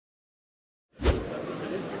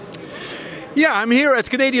Yeah, I'm here at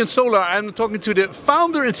Canadian Solar. I'm talking to the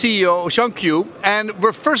founder and CEO, Shawn Qu, and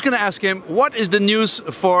we're first going to ask him, what is the news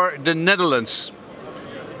for the Netherlands?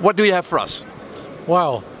 What do you have for us?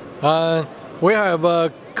 Well, we have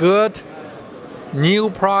a good new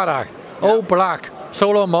product, all black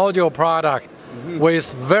solar module product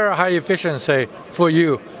with very high efficiency for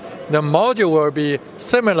you. The module will be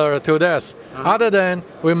similar to this, other than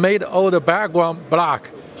we made all the background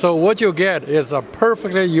black. So what you get is a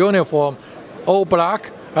perfectly uniform all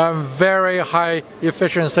black and very high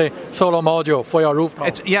efficiency solar module for your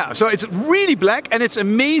rooftop. So it's really black and it's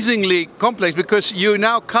amazingly complex because you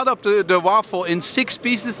now cut up the waffle in 6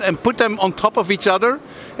 pieces and put them on top of each other.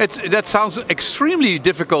 That sounds extremely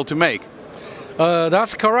difficult to make.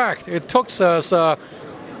 That's correct. It took us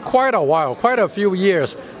quite a while, quite a few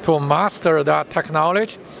years to master that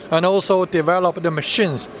technology and also develop the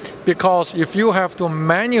machines, because if you have to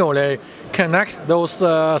manually connect those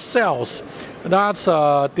cells, that's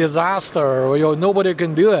a disaster. Nobody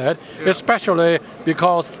can do it, especially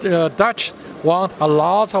because Dutch want a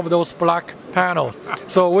lot of those black panels.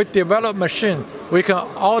 So we develop machine, we can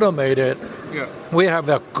automate it. We have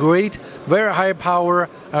a great, very high power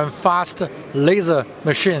and fast laser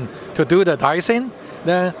machine to do the dicing.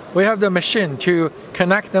 Then we have the machine to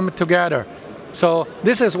connect them together. So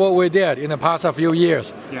this is what we did in the past few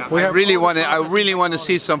years. I really want to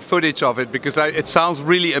see some footage of it because it sounds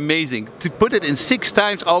really amazing. To put it in 6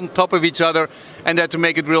 times on top of each other and then to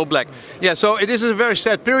make it real black. Yeah, so it is a very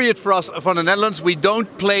sad period for us, for the Netherlands. We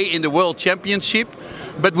don't play in the World Championship,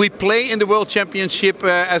 but we play in the World Championship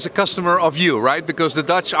as a customer of you, right? Because the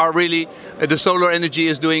Dutch are really, the solar energy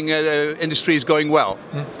is doing, industry is going well.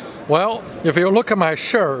 Well, if you look at my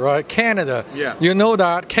shirt, right, Canada, you know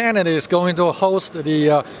that Canada is going to host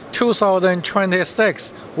the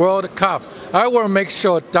 2026 World Cup. I will make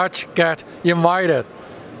sure Dutch get invited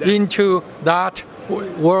into that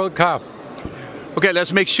World Cup. Okay,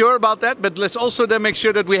 let's make sure about that, but let's also then make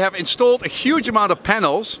sure that we have installed a huge amount of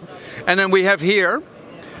panels. And then we have here,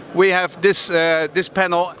 we have this, this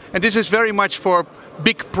panel, and this is very much for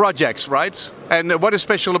big projects, right? And what is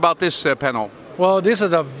special about this panel? Well, this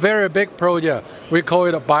is a very big project. We call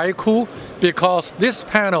it a BICU because this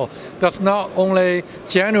panel does not only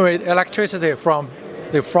generate electricity from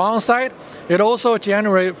the front side, it also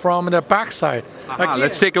generates from the back side.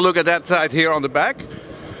 Let's take a look at that side here on the back.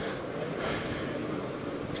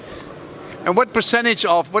 And what percentage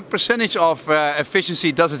of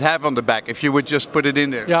efficiency does it have on the back? If you would just put it in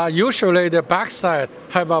there. Yeah, usually the back side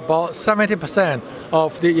have about 70%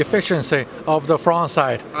 of the efficiency of the front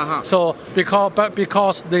side. So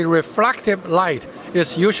because the reflective light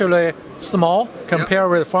is usually small compared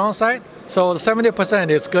with the front side, so 70%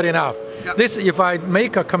 is good enough. This, if I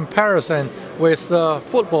make a comparison with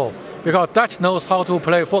football, because Dutch knows how to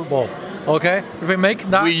play football. Okay, if we make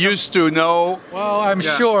that. We used to know. Well, I'm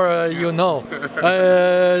sure you know.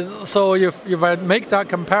 So if I make that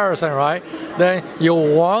comparison, right, then you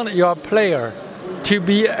want your player to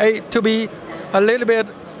be a little bit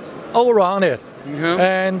all-rounded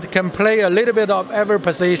and can play a little bit of every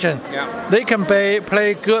position. They can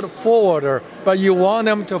play good forwarder, but you want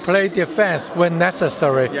them to play defense when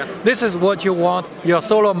necessary. This is what you want your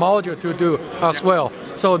solar module to do as well.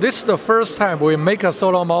 So this is the first time we make a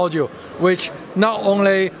solar module which not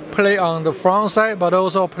only play on the front side but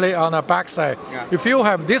also play on the back side. If you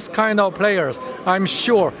have this kind of players, I'm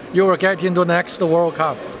sure you will get into the next World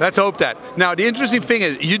Cup. Let's hope that. Now the interesting thing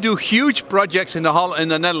is you do huge projects in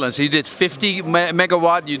the Netherlands. You did 50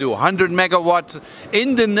 megawatt, you do 100 megawatt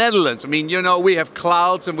in the Netherlands. I mean, you know, we have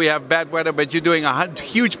clouds and we have bad weather, but you're doing a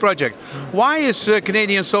huge project. Why is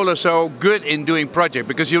Canadian Solar so good in doing projects?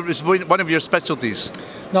 Because it's one of your specialties.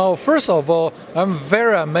 Now, first of all, I'm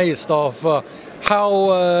very amazed of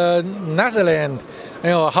how Netherlands,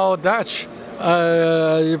 how Dutch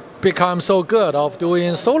become so good of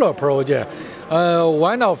doing solar project.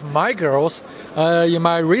 One of my girls in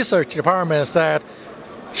my research department said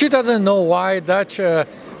she doesn't know why Dutch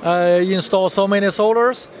install so many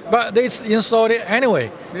solars, but they installed it anyway.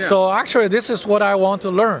 So actually, this is what I want to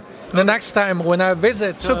learn. The next time when I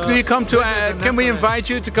visit. So can you come to? Can we invite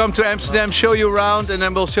you to come to Amsterdam, show you around, and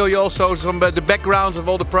then we'll show you also some the backgrounds of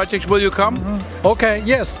all the projects? Will you come? Okay.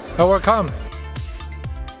 Yes, I will come.